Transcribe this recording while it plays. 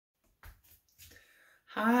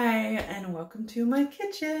Hi, and welcome to my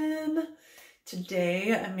kitchen.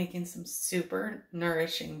 Today I'm making some super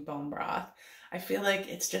nourishing bone broth. I feel like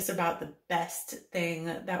it's just about the best thing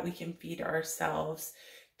that we can feed ourselves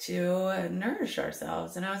to nourish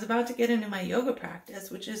ourselves. And I was about to get into my yoga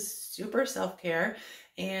practice, which is super self-care,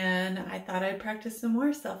 and I thought I'd practice some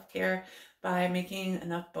more self-care by making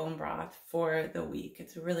enough bone broth for the week.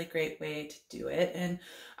 It's a really great way to do it. And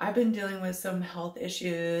I've been dealing with some health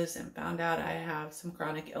issues and found out I have some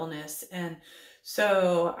chronic illness. And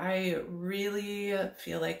so I really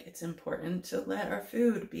feel like it's important to let our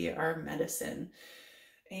food be our medicine.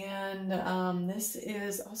 And this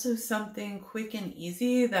is also something quick and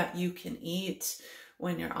easy that you can eat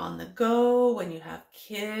when you're on the go, when you have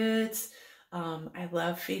kids. I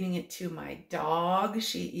love feeding it to my dog.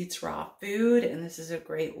 She eats raw food, and this is a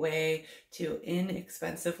great way to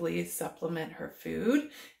inexpensively supplement her food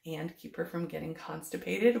and keep her from getting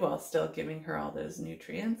constipated while still giving her all those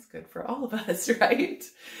nutrients. Good for all of us, right?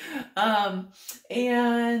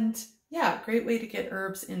 And yeah, great way to get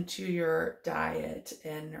herbs into your diet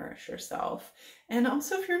and nourish yourself. And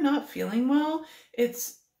also, if you're not feeling well,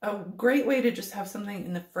 it's a great way to just have something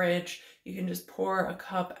in the fridge. You can just pour a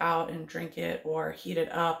cup out and drink it or heat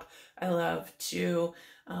it up. I love to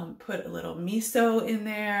put a little miso in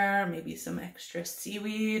there, maybe some extra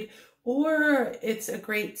seaweed, or it's a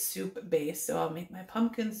great soup base. So I'll make my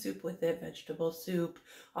pumpkin soup with it, vegetable soup,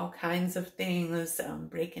 all kinds of things,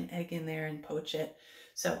 break an egg in there and poach it.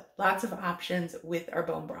 So lots of options with our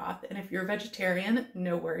bone broth. And if you're a vegetarian,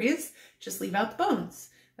 no worries, just leave out the bones.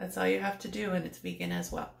 That's all you have to do, and it's vegan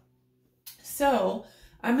as well. So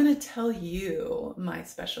I'm going to tell you my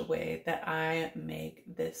special way that I make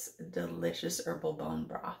this delicious herbal bone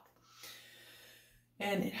broth.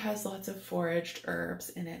 And it has lots of foraged herbs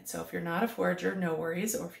in it. So if you're not a forager, no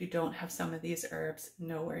worries. Or if you don't have some of these herbs,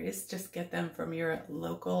 no worries. Just get them from your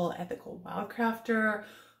local ethical wildcrafter,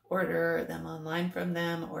 order them online from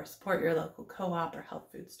them, or support your local co-op or health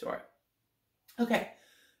food store. Okay,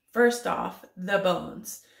 first off, the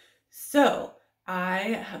bones. So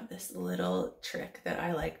I have this little trick that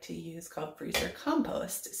I like to use called freezer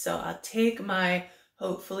compost. So I'll take my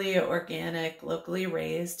hopefully organic, locally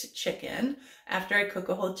raised chicken after I cook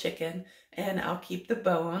a whole chicken, and I'll keep the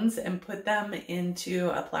bones and put them into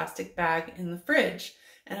a plastic bag in the fridge.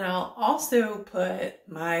 And I'll also put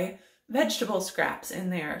my vegetable scraps in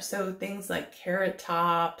there. So things like carrot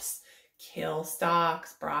tops, kale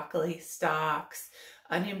stalks, broccoli stalks,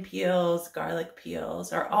 onion peels, garlic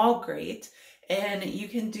peels are all great. And you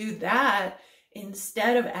can do that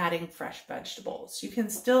instead of adding fresh vegetables. You can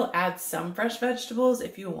still add some fresh vegetables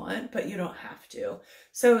if you want, but you don't have to.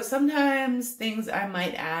 So sometimes things I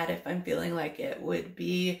might add if I'm feeling like it would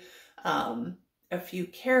be a few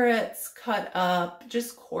carrots cut up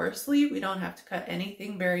just coarsely. We don't have to cut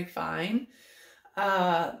anything very fine.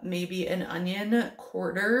 Maybe an onion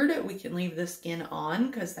quartered. We can leave the skin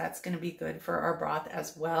on because that's going to be good for our broth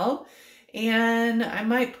as well. And I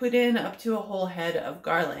might put in up to a whole head of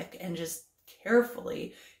garlic and just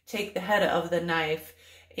carefully take the head of the knife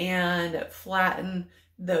and flatten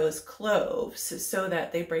those cloves so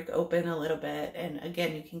that they break open a little bit. And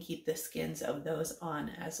again, you can keep the skins of those on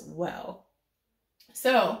as well.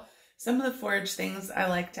 So some of the forage things I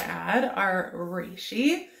like to add are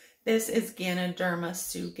reishi. This is Ganoderma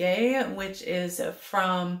suge, which is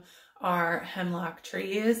from our hemlock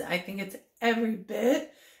trees. I think it's every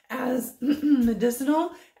bit as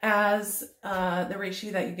medicinal as the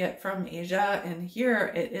reishi that you get from Asia, and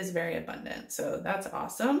here it is very abundant, so that's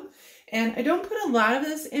awesome. And I don't put a lot of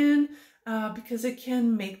this in because it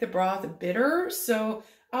can make the broth bitter, so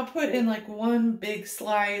I'll put in like one big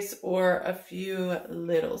slice or a few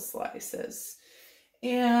little slices.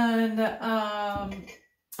 And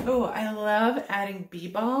oh, I love adding bee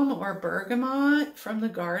balm or bergamot from the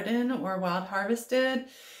garden or wild harvested.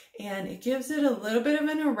 And it gives it a little bit of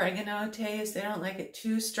an oregano taste. I don't like it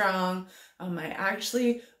too strong. I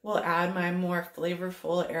actually will add my more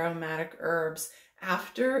flavorful aromatic herbs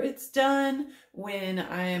after it's done when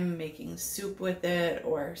I'm making soup with it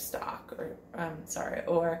or stock, or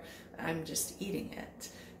or I'm just eating it.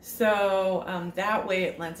 So that way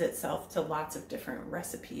it lends itself to lots of different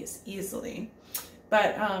recipes easily.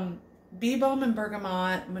 But bee balm and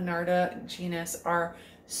bergamot, Monarda genus, are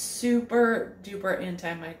super duper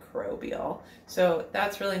antimicrobial. So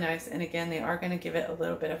that's really nice. And again, they are going to give it a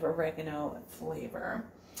little bit of oregano flavor.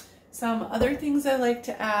 Some other things I like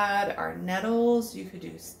to add are nettles. You could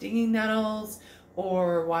do stinging nettles,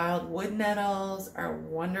 or wild wood nettles are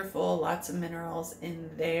wonderful. Lots of minerals in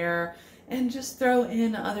there. And just throw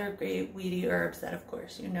in other great weedy herbs that, of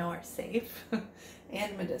course, you know are safe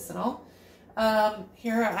and medicinal.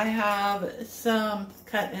 Here I have some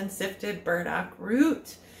cut and sifted burdock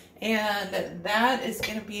root, and that is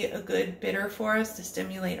going to be a good bitter for us to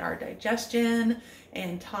stimulate our digestion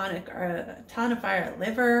and tonify our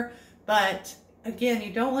liver. But again,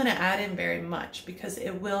 you don't want to add in very much because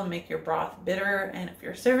it will make your broth bitter, and if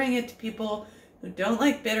you're serving it to people who don't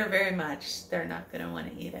like bitter very much, they're not going to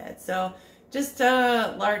want to eat it. So just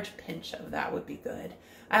a large pinch of that would be good.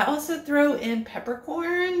 I also throw in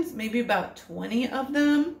peppercorns, maybe about 20 of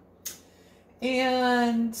them,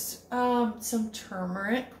 and some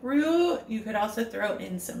turmeric root. You could also throw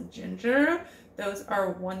in some ginger. Those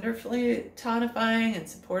are wonderfully tonifying and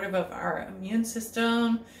supportive of our immune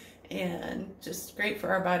system and just great for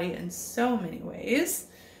our body in so many ways.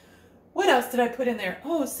 What else did I put in there?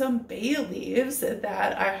 Oh, some bay leaves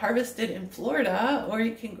that I harvested in Florida, or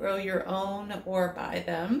you can grow your own or buy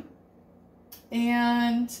them.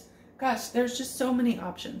 And gosh, there's just so many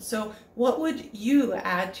options. So what would you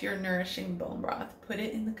add to your nourishing bone broth? Put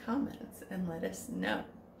it in the comments and let us know.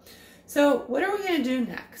 So what are we going to do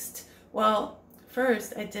next? Well,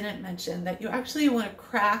 first, I didn't mention that you actually want to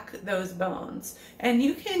crack those bones, and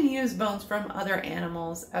you can use bones from other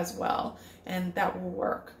animals as well, and that will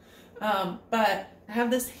work. But I have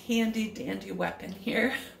this handy dandy weapon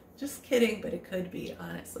here. Just kidding, but it could be,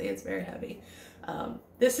 honestly. It's very heavy.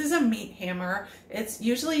 This is a meat hammer. It's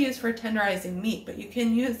usually used for tenderizing meat, but you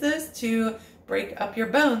can use this to break up your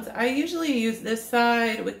bones. I usually use this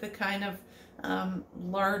side with the kind of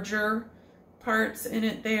larger parts in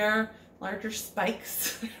it there, larger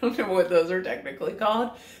spikes. I don't know what those are technically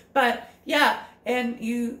called, but yeah, and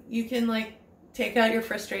you can like take out your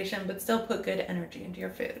frustration, but still put good energy into your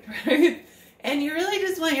food, right? And you really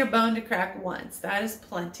just want your bone to crack once. That is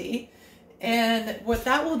plenty. And what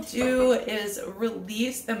that will do is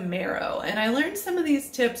release the marrow. And I learned some of these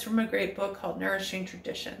tips from a great book called Nourishing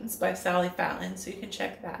Traditions by Sally Fallon, so you can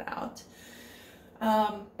check that out.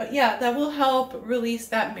 But yeah, that will help release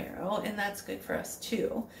that marrow, and that's good for us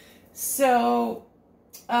too. So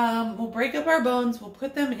we'll break up our bones, we'll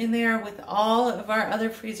put them in there with all of our other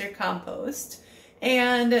freezer compost,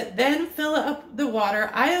 and then fill up the water.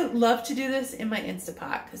 I love to do this in my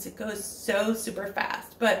Instapot because it goes so super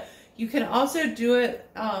fast, but you can also do it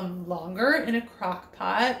longer in a crock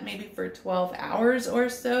pot, maybe for 12 hours or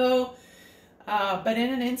so. But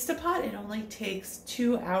in an Instapot, it only takes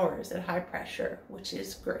 2 hours at high pressure, which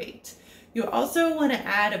is great. You also want to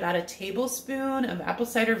add about a tablespoon of apple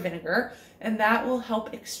cider vinegar, and that will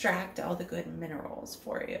help extract all the good minerals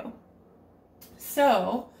for you.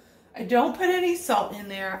 So I don't put any salt in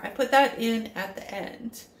there. I put that in at the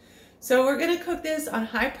end. So we're going to cook this on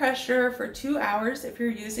high pressure for 2 hours if you're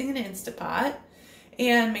using an Instapot,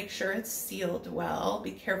 and make sure it's sealed well.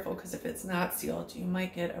 Be careful, because if it's not sealed, you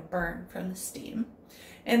might get a burn from the steam.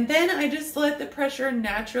 And then I just let the pressure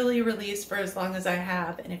naturally release for as long as I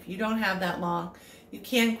have. And if you don't have that long, you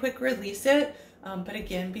can quick release it. But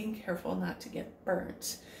again, being careful not to get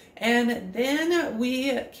burnt. And then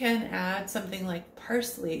we can add something like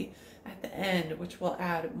parsley at the end, which will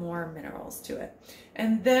add more minerals to it.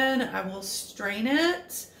 And then I will strain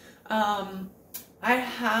it. I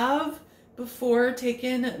have before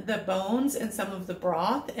taken the bones and some of the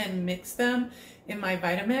broth and mixed them in my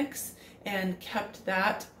Vitamix and kept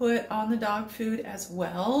that put on the dog food as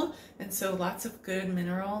well. And so lots of good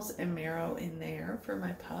minerals and marrow in there for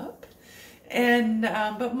my pup. And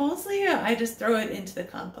but mostly I just throw it into the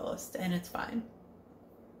compost and it's fine.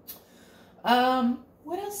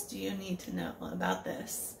 What else do you need to know about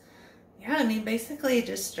this? Yeah, I mean, basically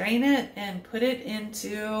just strain it and put it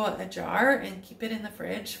into a jar and keep it in the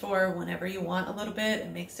fridge for whenever you want a little bit.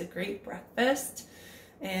 It makes a great breakfast.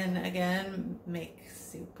 And again, make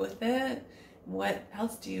soup with it. What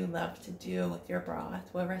else do you love to do with your broth?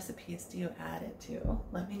 What recipes do you add it to?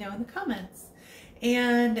 Let me know in the comments.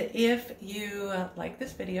 And if you like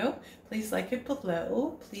this video, please like it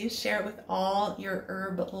below. Please share it with all your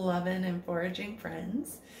herb loving and foraging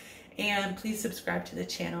friends. And please subscribe to the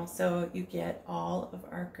channel so you get all of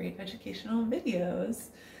our great educational videos.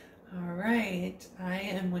 All right, I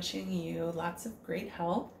am wishing you lots of great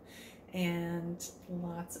health and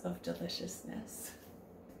lots of deliciousness.